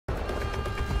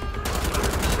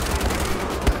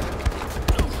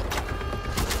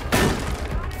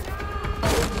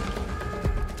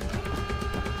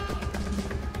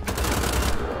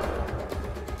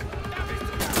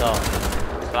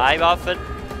2 Waffen.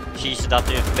 Schießen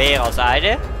natürlich mehr als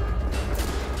eine.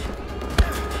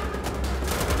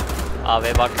 Aber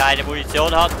wenn man keine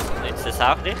Munition hat, nützt es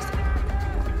auch nichts.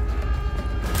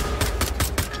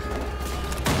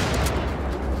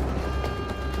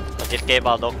 Und ich gehe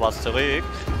mal noch was zurück.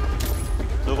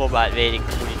 Nur um ein wenig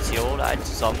Munition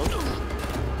einzusammeln.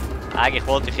 Eigentlich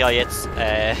wollte ich ja jetzt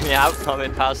eine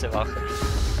Aufnahmepause machen.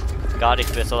 Gar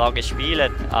nicht mehr so lange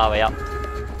spielen, aber ja.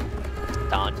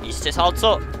 Dann ist es halt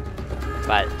so.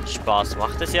 Weil Spaß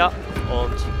macht es ja.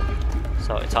 Und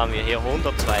so, jetzt haben wir hier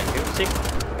 152.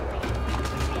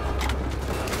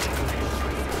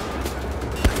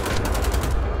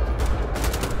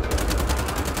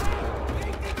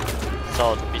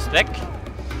 So, du bist weg.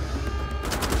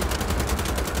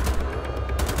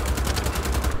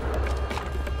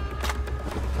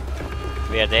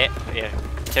 Wir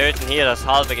töten hier das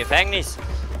halbe Gefängnis.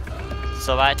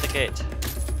 So weitergeht.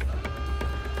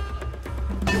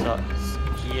 So,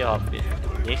 hier haben wir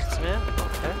nichts mehr.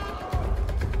 Okay.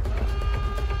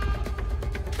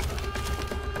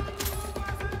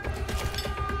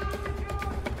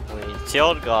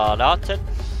 Munition, Granaten.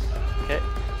 Okay.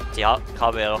 Die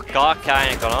haben ja noch gar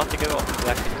keine Granate geworfen.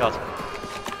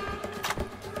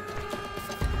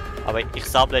 Aber ich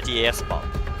sammle die erstmal.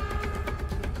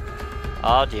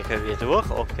 Ah, die können wir durch,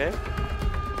 okay.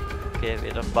 Gehen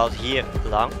wir doch mal hier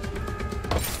lang.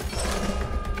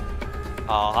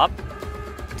 Aha.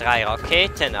 3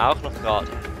 Raketen auch noch gerade.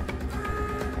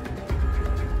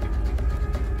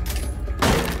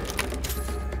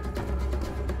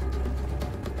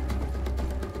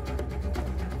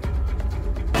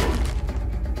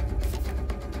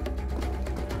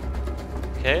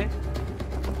 Okay.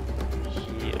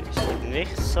 Hier ist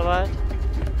nichts soweit.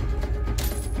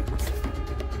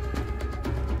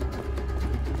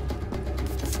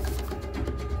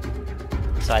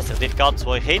 Ich weiß noch nicht ganz,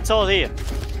 wo ich hin soll hier.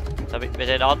 Damit wir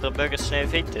den anderen möglichst schnell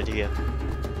finden hier.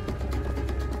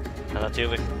 Ja,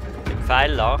 natürlich den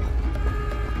Pfeil nach.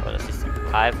 Aber das ist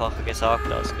einfacher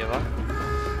gesagt als gemacht.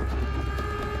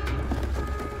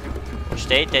 Wo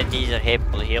steht denn dieser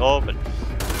Hempel? Hier oben.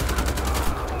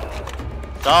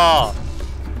 Da!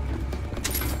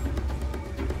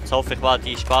 Jetzt hoffe ich mal,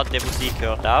 die spannende Musik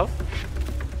hört auf.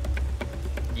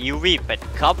 New Weapon,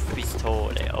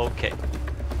 Kampfpistole, okay.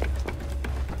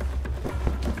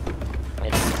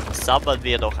 Jetzt sammeln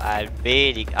wir noch ein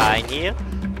wenig ein hier.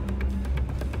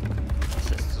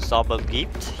 Was es zu sammeln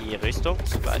gibt. Hier Rüstung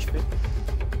zum Beispiel.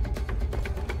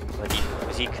 Aber die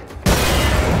Musik.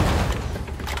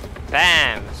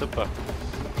 Bam! Super.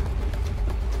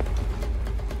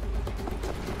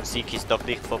 Die Musik ist noch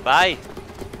nicht vorbei.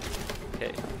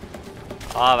 Okay.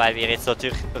 Ah, weil wir jetzt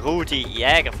natürlich Rudi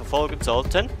Jäger verfolgen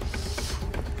sollten.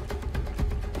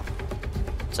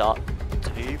 Da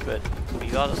drüben.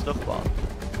 Wie war das nochmal?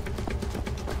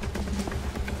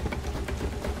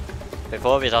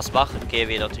 Bevor wir das machen, gehen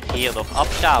wir natürlich hier noch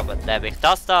abstauben. Nämlich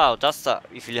das da und das da.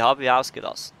 Wie viele haben wir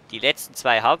ausgelassen? Die letzten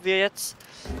 2 haben wir jetzt.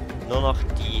 Nur noch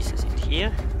diese sind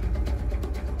hier.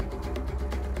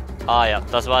 Ah ja,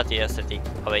 das war das erste Ding.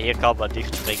 Aber hier kann man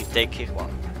nicht springen, denke ich mal.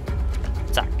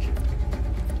 Zack.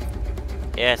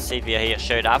 Jetzt sind wir hier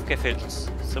schön aufgefüllt.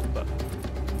 Super.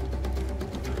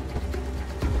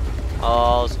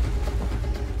 Also,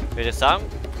 würde ich sagen,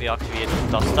 wir aktivieren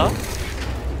das da.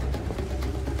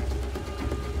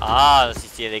 Ah, das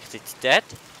ist die Elektrizität.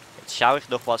 Jetzt schaue ich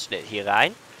noch mal schnell hier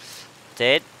rein.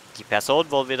 Denn die Person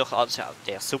wollen wir noch anschauen.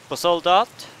 Der Supersoldat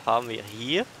haben wir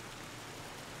hier.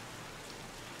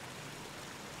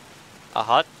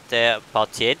 Aha, der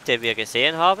Patient, den wir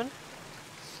gesehen haben.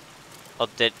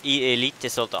 Und der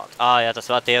Elite-Soldat. Ah ja, das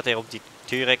war der, der um die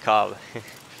Türe kam.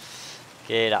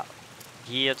 Genau.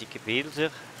 Hier die Gebilde.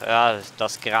 Ja,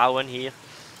 das Grauen hier.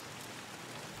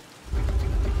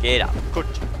 Genau, gut.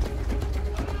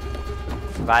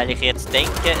 Weil ich jetzt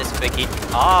denke, es beginnt...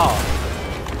 Ah!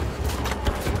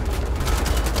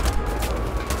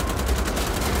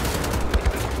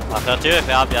 Ach natürlich,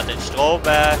 wir haben ja den Strom...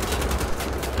 Wir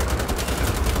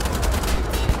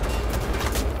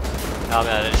haben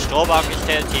ja den Strom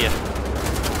angestellt hier.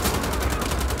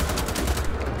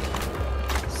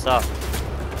 So.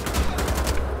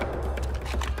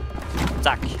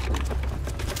 Zack.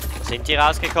 Da sind die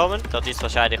rausgekommen. Dort ist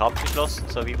wahrscheinlich abgeschlossen,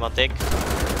 so wie man denkt.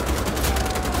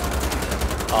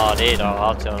 Ah nee, da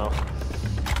hat's ja noch.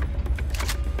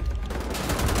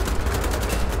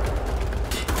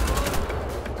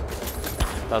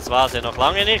 Das war's ja noch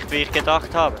lange nicht, wie ich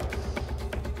gedacht habe.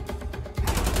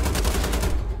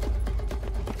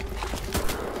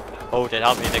 Oh, den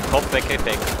haben wir den Kopf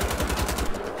weggefegt.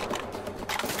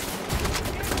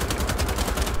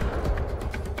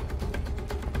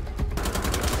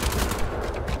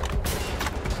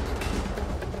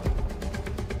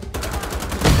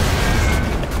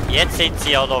 Jetzt sind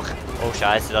sie ja noch... Oh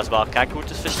Scheiße, das war kein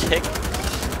gutes Versteck.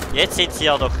 Jetzt sind sie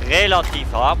ja noch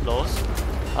relativ harmlos.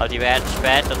 Aber die werden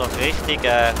später noch richtig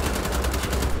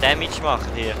Damage machen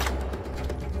hier.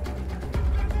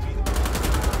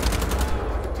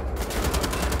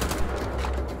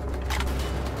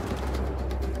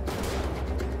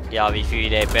 Ja, wie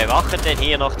viele bewachen denn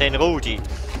hier noch den Rudi?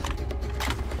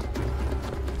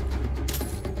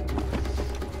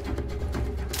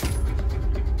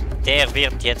 Der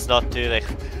wird jetzt natürlich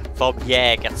vom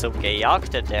Jäger zum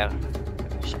Gejagten, der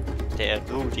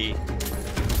Rudi.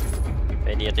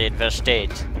 Wenn ihr den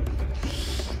versteht.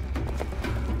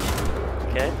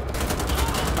 Okay.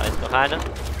 Da ist noch einer.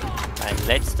 Ein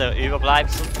letzter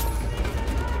Überbleibsel.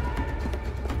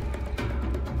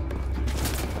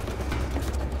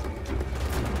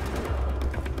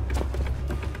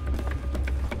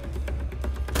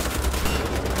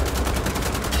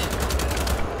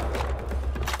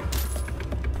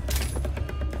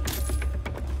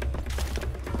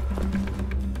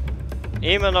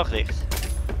 Immer noch nicht.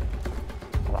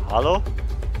 Aber hallo?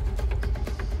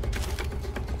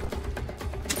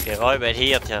 Wir räumen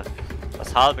hier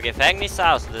das halbe Gefängnis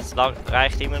aus und das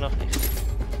reicht immer noch nicht.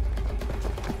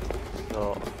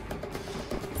 So.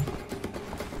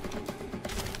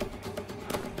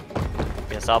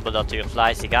 Wir sammeln natürlich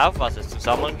fleißig auf, was es zu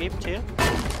sammeln gibt hier.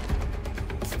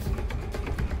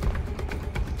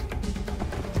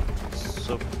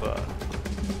 Super.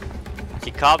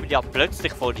 Sie kamen ja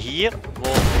plötzlich von hier, wo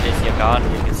es ja gar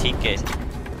nirgends hingeht.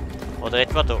 Oder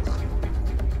etwa doch?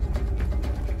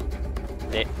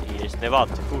 Ne, hier ist eine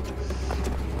Wand. Gut.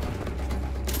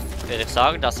 Würde ich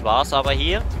sagen, das war's aber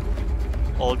hier.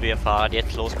 Und wir fahren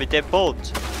jetzt los mit dem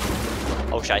Boot.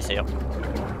 Oh, scheiße, ja.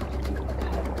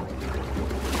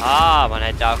 Ah, man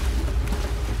hätte auch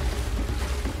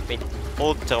mit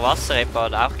Unterwasser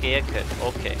auch gehen können.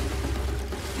 Okay.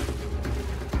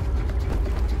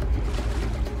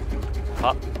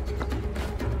 Ah.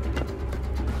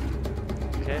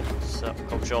 Okay, so,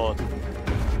 komm schon.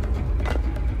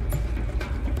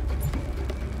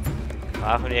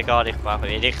 Brauchen wir gar nicht, brauchen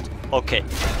wir nicht. Okay.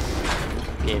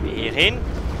 Gehen wir hier hin.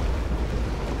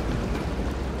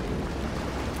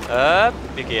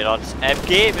 Wir gehen ans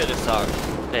MG, würde ich sagen.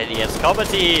 Denn jetzt kommen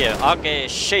sie hier,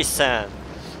 angeschissen.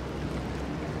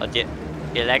 Und je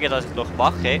länger das ich noch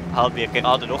mache, haben wir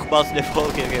gerade nochmals eine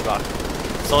Folge gemacht.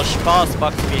 So Spaß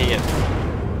macht mir hier.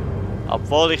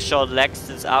 Obwohl ich schon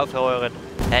längstens aufhören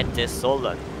hätte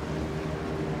sollen.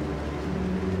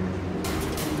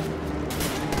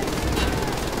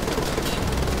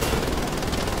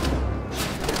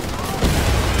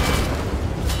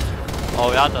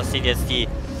 Oh ja, das sind jetzt die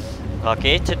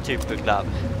Raketentypen, glaube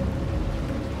ich.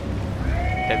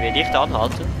 Können wir nicht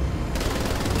anhalten?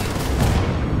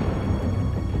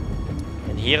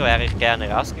 Denn hier wäre ich gerne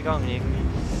rausgegangen irgendwie.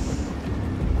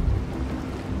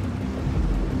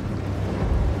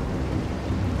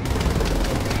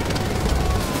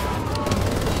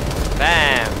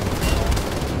 Bam!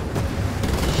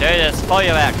 Schönes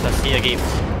Feuerwerk, das es hier gibt.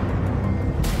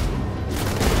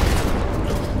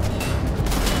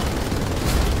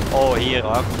 Oh, hier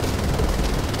auch.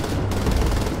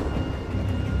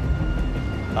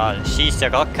 Da schießt ja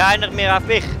gar keiner mehr auf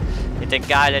mich. Mit den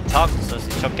geilen Tanks, das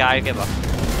ist schon geil gemacht.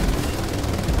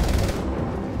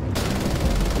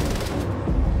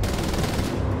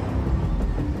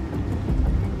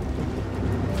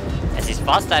 Es ist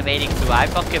fast ein wenig zu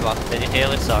einfach gemacht, wenn ich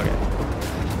ehrlich sage.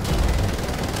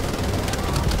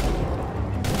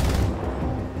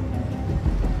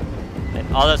 Denn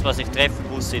alles, was ich treffen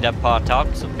muss, in ein paar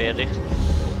Tagen, so ehrlich.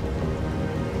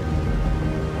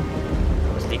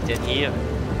 Was liegt denn hier?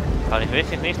 Kann ich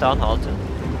wirklich nicht anhalten?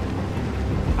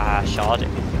 Ah, schade.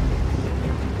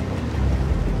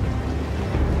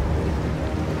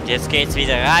 Und jetzt geht's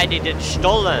wieder rein in den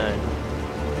Stollen.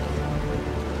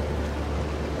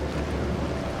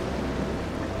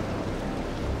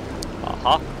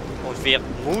 Aha. Und wir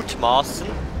mutmaßen,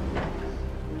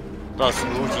 dass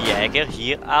nur die Jäger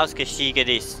hier ausgestiegen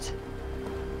ist.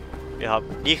 Wir haben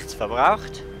nichts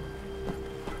verbraucht.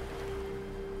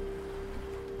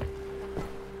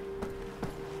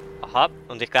 Aha,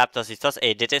 und ich glaube, das ist das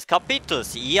Ende des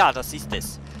Kapitels. Ja, das ist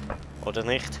es. Oder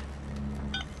nicht?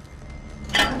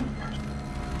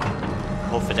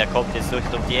 Ich hoffe, der kommt jetzt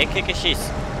nicht um die Ecke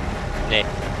geschissen. Nee.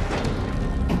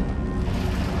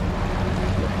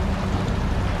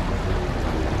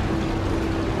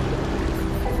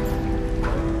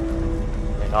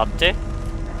 Eine Ratte.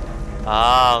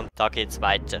 Ah, und da geht's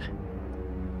weiter.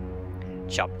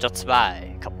 Chapter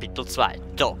 2, Kapitel 2,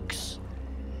 Dogs.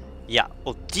 Ja,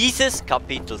 und dieses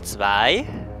Kapitel 2,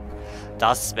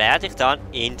 das werde ich dann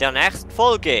in der nächsten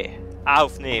Folge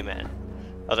aufnehmen.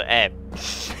 Oder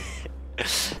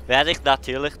werde ich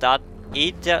natürlich dann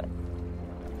in der...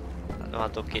 Ah,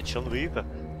 da geht schon rüber.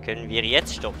 Können wir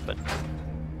jetzt stoppen?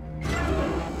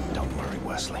 Don't worry,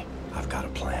 Wesley. I've got a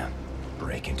plan.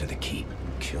 Break into the keep,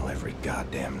 kill every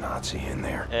goddamn Nazi in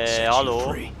there, set you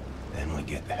hallo? free. Then we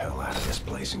get the hell out of this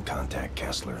place and contact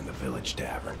Kessler in the village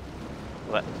tavern.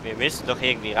 Wir müssen doch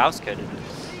irgendwie raus können.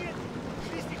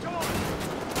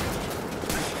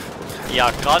 Ja,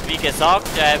 gerade wie gesagt,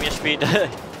 wir spielen...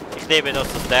 ich nehme das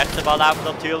nächste Mal auf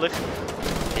natürlich.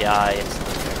 Ja, jetzt...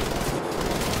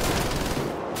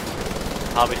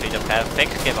 habe ich wieder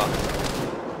perfekt gemacht.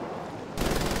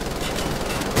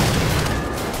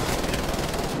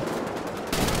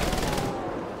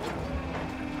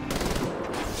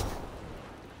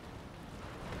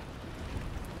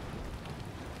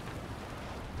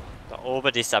 Da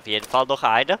oben ist auf jeden Fall noch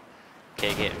einer.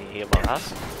 Okay, gehen wir hier mal raus.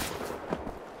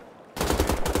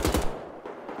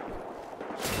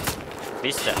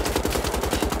 Wisst ihr?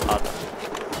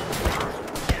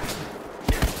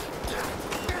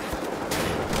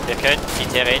 Wir können sie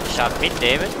theoretisch auch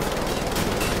mitnehmen.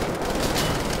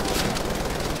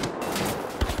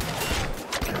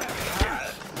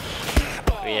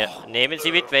 Wir nehmen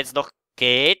sie mit, wenn es noch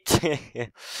geht.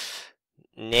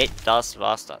 Ne, das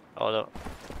war's dann. Oder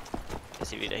ist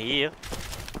sie wieder hier?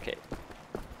 Okay.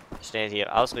 Schnell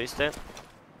hier ausrüsten.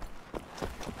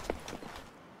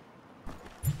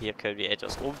 Hier können wir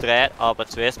etwas umdrehen, aber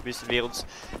zuerst müssen wir uns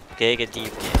gegen die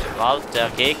Gewalt der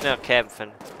Gegner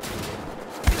kämpfen.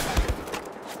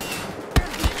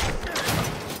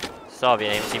 So, wir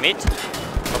nehmen sie mit.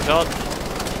 Komm schon.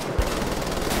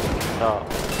 So.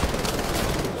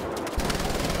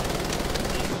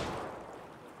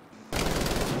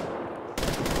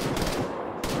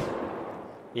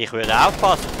 Ich würde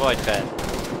aufpassen, Freunde.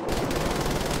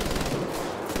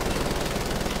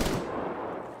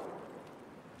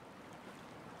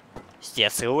 Ist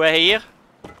jetzt Ruhe hier?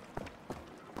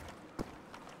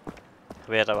 Ich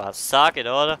werde was sagen,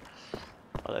 oder?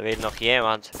 Oder will noch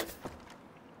jemand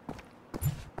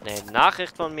eine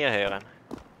Nachricht von mir hören?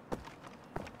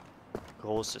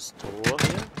 Großes Tor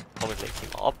hier. Komm, ich leg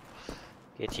die mal ab.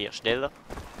 Geht hier schneller.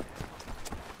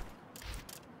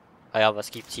 Ah ja,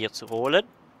 was gibt's hier zu holen?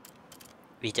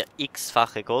 Wieder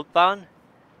x-fache Goldbahn.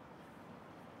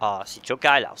 Ah, sieht schon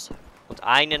geil aus. Und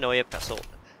eine neue Person.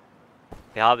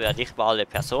 Wir haben ja nicht mal alle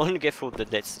Personen gefunden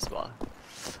letztes Mal.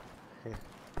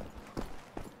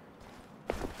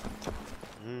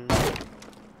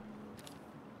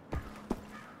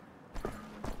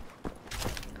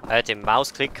 Den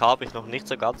Mausklick habe ich noch nicht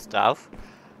so ganz drauf.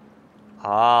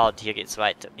 Ah, und hier geht es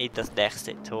weiter in das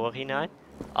nächste Tor hinein.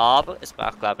 Aber es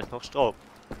braucht, glaube ich, noch Strom.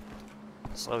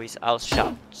 So wie es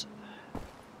ausschaut.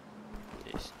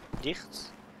 Hier ist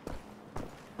nichts.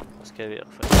 Was können wir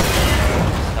für...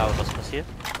 Schauen, was passiert.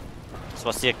 Es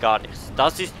passiert gar nichts.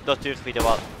 Das ist natürlich wieder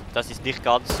mal... Das ist nicht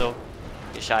ganz so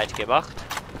gescheit gemacht.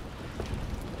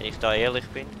 Wenn ich da ehrlich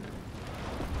bin.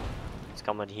 Jetzt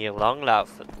kann man hier lang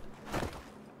laufen.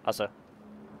 Also.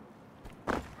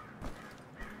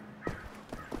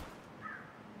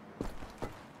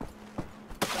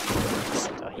 Was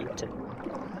ist da hinten?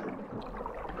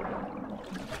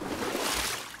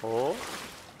 Oh.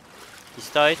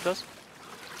 Ist da etwas?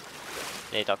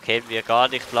 Ne, da können wir gar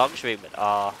nicht lang schwimmen.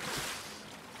 Ah.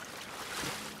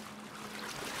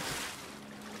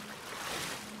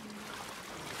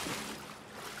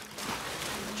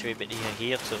 Schwimmen wir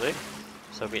hier zurück.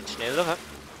 So geht's schneller. He?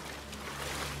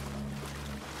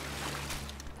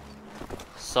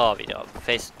 So, wieder am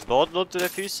festen Boden unter den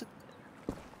Füßen.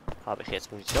 Habe ich jetzt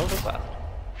Munition gebraucht?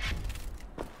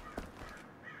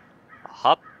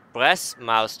 Aha. Press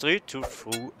Mouse 3 to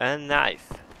through a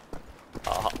knife.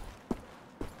 Aha.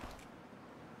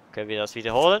 Können wir das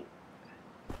wiederholen?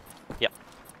 Ja.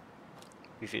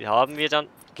 Wie viel haben wir dann?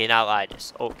 Genau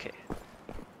eines. Okay.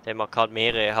 Denn man kann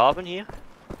mehrere haben hier.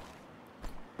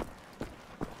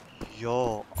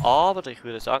 Ja, aber ich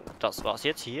würde sagen, das war's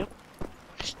jetzt hier.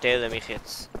 Ich stelle mich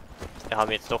jetzt... Wir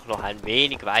haben jetzt doch noch ein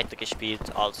wenig weiter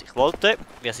gespielt, als ich wollte.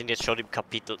 Wir sind jetzt schon im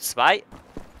Kapitel 2.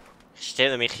 Ich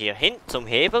stelle mich hier hin zum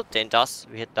Hebel, denn das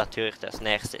wird natürlich das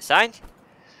nächste sein.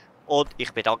 Und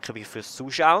ich bedanke mich fürs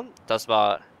Zuschauen. Das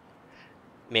war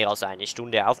mehr als eine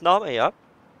Stunde Aufnahme, ja.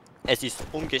 Es ist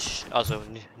also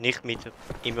nicht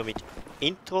immer mit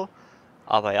Intro,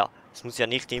 aber ja, es muss ja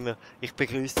nicht immer, ich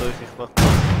begrüße euch, ich mache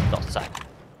das sein.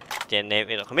 Den nehmen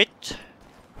wir noch mit.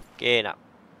 Genau.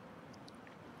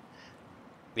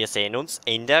 Wir sehen uns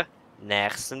in der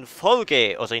nächsten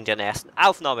Folge, oder in der nächsten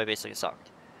Aufnahme besser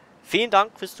gesagt. Vielen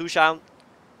Dank fürs Zuschauen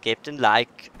gebt ein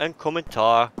Like, einen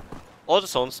Kommentar oder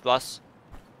sonst was.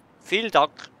 Vielen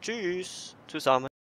Dank. Tschüss zusammen.